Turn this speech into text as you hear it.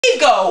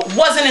ego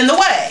wasn't in the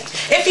way.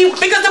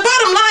 Because the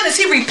bottom line is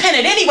he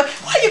repented anyway.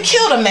 Why you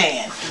killed a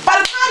man? By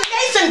the time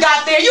Nathan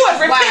got there, you had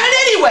repented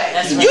anyway.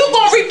 You're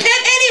going to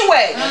repent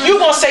anyway.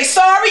 You're going to say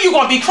sorry. You're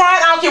going to be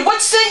crying. I don't care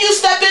what sin you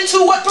step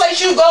into, what place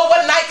you go,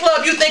 what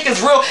nightclub you think is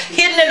real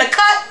hidden in the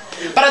cut.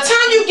 By the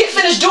time you get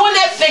finished doing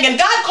that thing and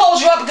God calls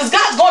you up, because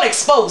God's going to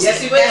expose it.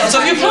 Yes, he will. So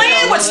if you're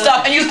playing with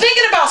stuff and you're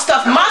thinking about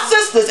stuff, my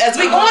sisters, as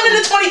we going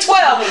into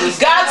 2012,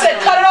 God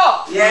said cut it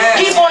off.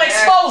 He's going to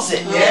expose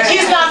it.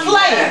 He's not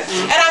playing.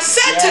 And I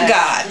said to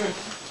God,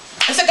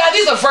 I said, God,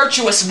 these are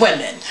virtuous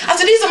women. I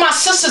said, these are my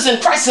sisters in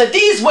Christ. I said,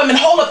 these women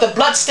hold up the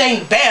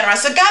bloodstained banner. I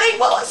said, God,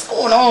 well, what's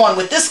going on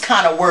with this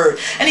kind of word?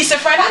 And he said,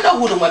 Fran, I know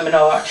who the women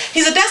are.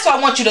 He said, that's why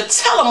I want you to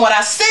tell them what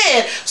I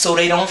said so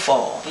they don't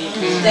fall.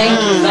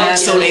 Thank you.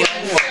 So they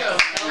don't fall.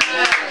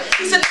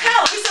 He said, tell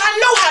them. He said, I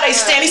know how they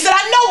stand. He said,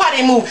 I know how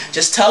they move.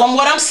 Just tell them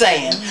what I'm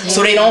saying so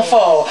they don't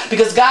fall.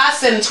 Because God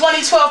said in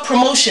 2012,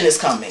 promotion is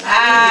coming.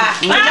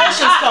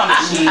 Promotion's coming.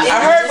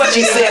 I heard what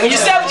you said. When you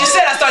said what you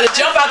said, I started to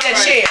jump out that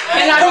chair.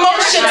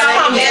 Promotion's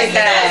coming.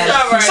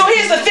 So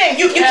here's the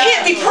thing. You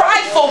can't be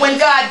prideful when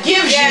God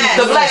gives you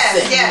the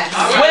blessing.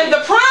 When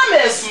the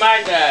promise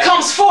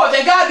comes forth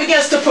and God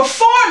begins to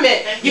perform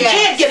it, you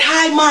can't get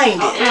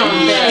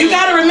high-minded. You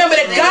got to remember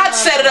that God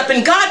set it up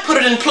and God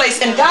put it in place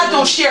and God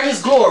don't share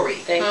his glory.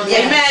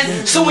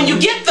 Amen. So when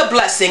you get the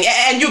blessing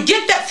and you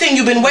get that thing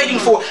you've been waiting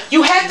for,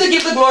 you have to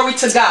give the glory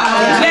to God.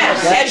 Now,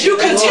 as you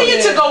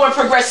continue to go and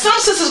progress, some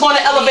sisters are going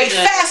to elevate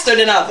faster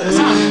than others.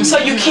 So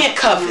you can't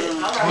covet.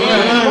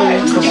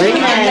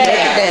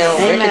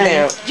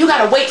 You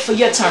got to wait for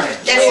your turn.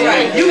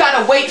 You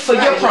got to wait for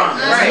your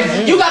promise.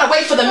 You got to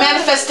wait for the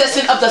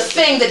manifestation of the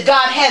thing that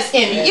God has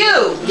in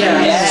you.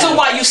 So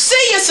while you see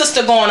your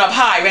sister going up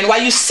higher and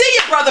while you see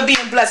your brother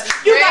being blessed,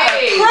 you got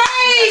to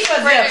pray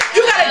for them.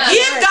 You got to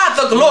give God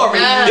the glory.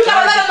 You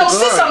got to let them know,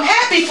 sis, I'm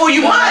happy for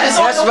you. Mine is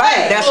on the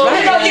way. That's right.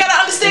 You know, you got to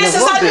understand,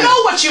 sis, I know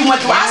what you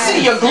went through. I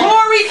see your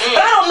glory, but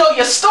I don't know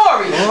your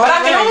story. But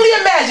I can only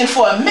imagine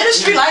for a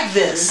ministry like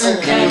this,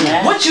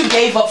 what you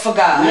gave up for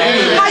God.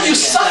 How you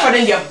suffered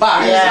in your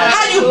body.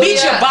 How you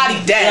beat your body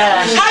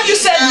down. How you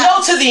said no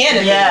to the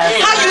enemy.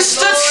 How you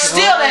stood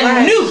still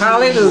and knew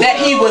that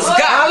he was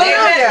God.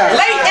 Amen.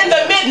 Late in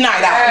the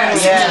midnight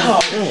hours.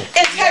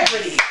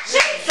 Integrity.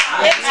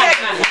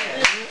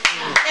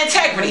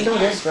 Integrity.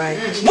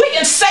 We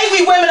can say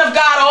we women of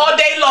God all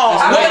day long.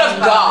 Women of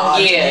God.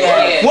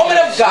 Women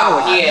of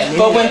God.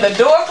 But when the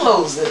door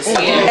closes and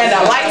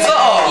the lights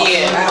are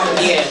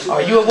off,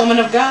 are you a woman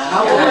of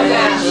God?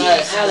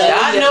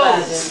 God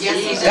knows.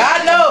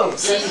 God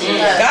knows.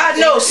 God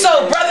knows.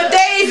 So, Brother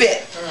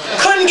David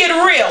couldn't get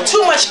real.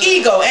 Too much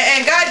ego.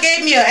 And God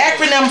gave me an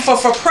acronym for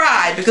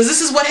pride, because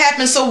this is what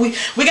happens. So we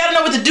got to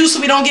know what to do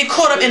so we don't get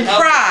caught up in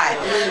pride.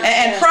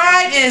 And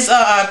pride is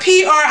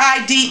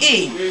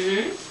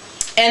PRIDE.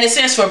 And it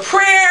stands for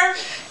prayer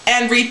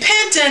and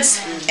repentance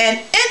and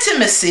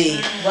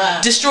intimacy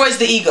destroys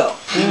the ego.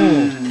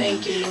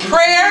 Thank you.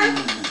 Prayer,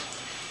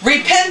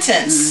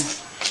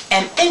 repentance,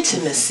 and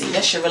intimacy,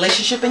 that's your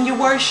relationship and your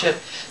worship,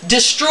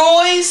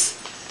 destroys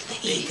the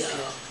ego.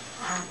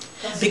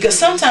 Because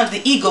sometimes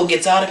the ego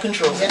gets out of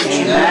control.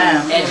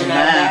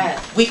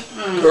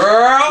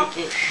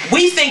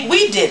 We think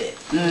we did it.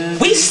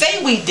 We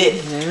say we did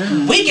it.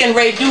 We getting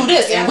ready to do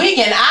this, and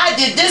I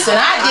did this and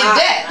I did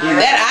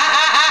that.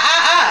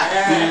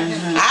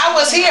 I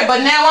was here, but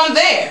now I'm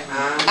there.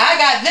 I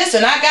got this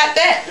and I got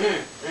that.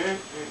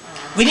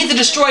 We need to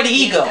destroy the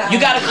ego. You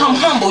got to come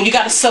humble. You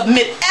got to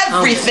submit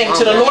everything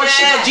to the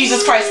Lordship of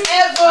Jesus Christ.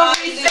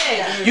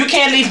 Everything. You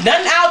can't leave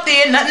nothing out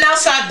there, nothing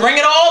outside. Bring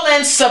it all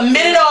in.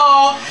 Submit it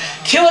all.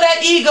 Kill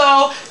that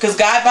ego, because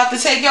God about to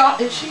take y'all.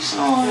 Is she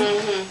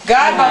snoring?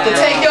 God about to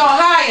take y'all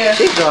higher.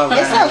 It's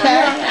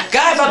okay.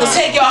 God about to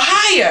take y'all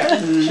higher.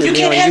 You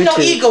can't have no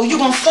ego. You're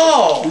going to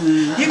fall.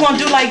 You're going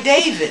to do like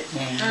David.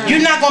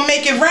 You're not going to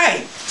make it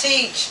right.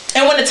 Teach.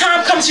 And when the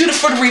time comes for you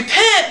to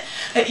repent,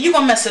 you're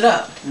going to mess it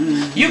up.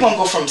 You're going to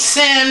go from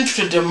sin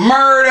to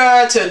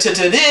murder to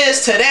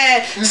this, to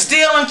that,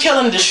 stealing,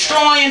 killing,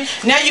 destroying.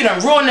 Now you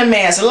done ruined the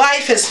man's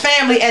life, his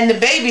family, and the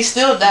baby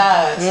still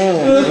dies.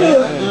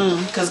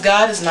 Because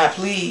God is not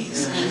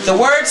pleased. The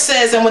word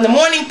says, and when the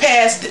morning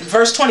passed,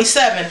 verse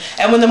 27,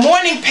 and when the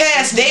morning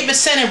passed, David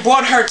sent and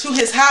brought her to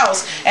his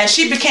house, and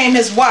she became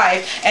his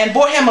wife, and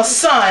bore him a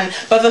son.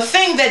 But the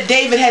thing that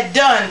David had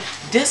done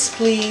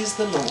displeased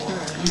the Lord.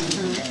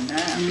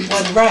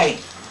 Wasn't right.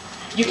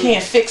 You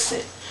can't fix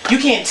it. You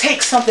can't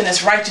take something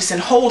that's righteous and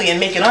holy and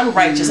make it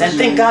unrighteous and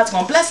think God's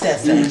going to bless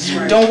that thing.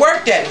 Don't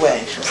work that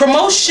way.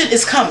 Promotion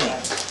is coming.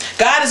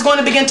 God is going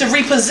to begin to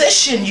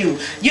reposition you.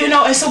 You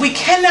know, and so we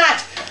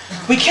cannot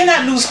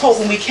lose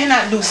hope and we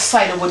cannot lose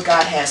sight of what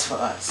God has for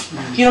us.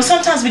 You know,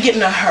 sometimes we get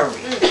in a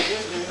hurry.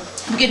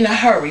 We get in a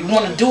hurry. We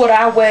want to do it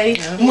our way.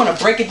 We want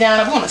to break it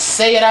down. We want to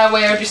say it our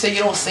way. I heard you say you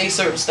don't say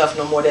certain stuff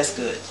no more. That's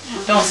good.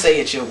 Don't say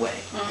it your way.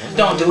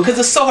 Don't do it, because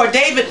it's so hard.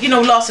 David, you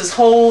know, lost his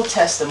whole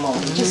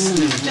testimony.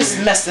 Just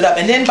messed it up.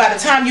 And then by the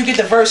time you get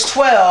to verse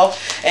 12,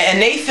 and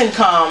Nathan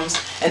comes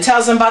and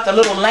tells him about the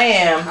little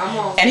lamb,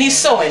 and he's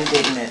so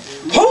indignant.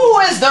 Who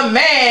is the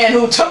man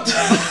who took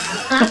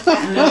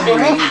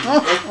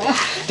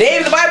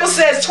David, the Bible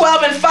says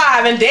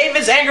 12:5, and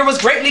David's anger was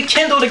greatly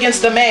kindled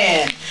against the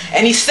man.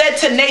 And he said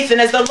to Nathan,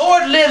 as the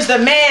Lord lives, the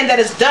man that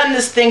has done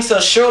this thing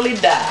shall surely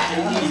die.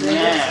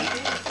 Yeah.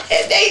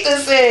 And Nathan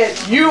said,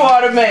 you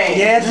are the man.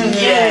 Yes,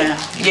 yeah.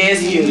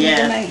 Yes, you.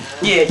 Yeah.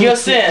 Yeah, your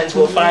sins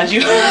will find you.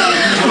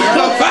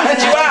 will find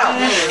you out.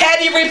 Had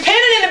he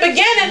repented in the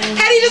beginning,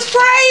 had he just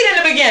prayed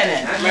in the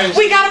beginning.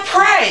 We gotta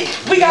pray.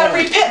 We gotta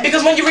repent,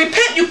 because when you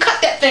repent, you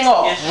cut that thing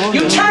off.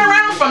 You turn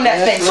around from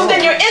that thing. So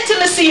then your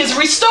intimacy is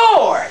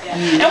restored.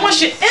 And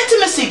once your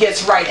intimacy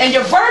gets right and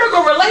your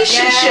vertical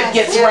relationship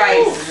gets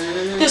right,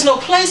 there's no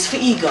place for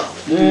ego.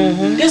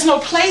 There's no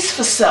place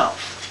for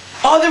self.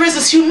 All there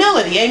is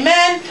humility,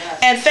 amen,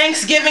 and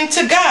thanksgiving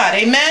to God,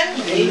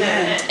 amen?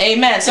 Amen.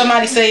 Amen.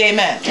 Somebody say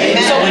amen.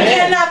 Amen. So we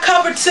cannot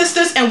cover,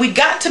 sisters, and we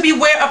got to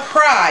beware of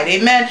pride,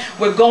 amen?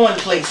 We're going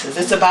places.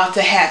 It's about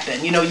to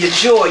happen. You know, your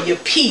joy, your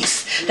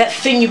peace, that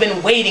thing you've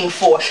been waiting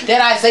for.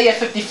 That Isaiah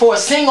 54,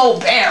 sing, O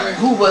barren,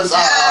 who was,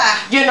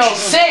 you know,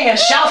 sing and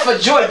shout for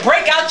joy.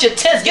 Break out your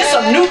tents. Get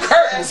some new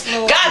curtains.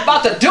 God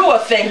about to do a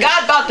thing.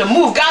 God about to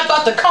move. God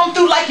about to come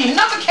through like he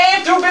never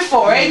came through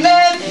before,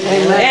 amen?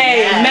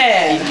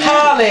 Amen.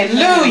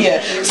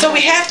 Hallelujah. So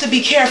we have to be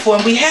careful,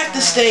 and we have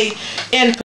to stay in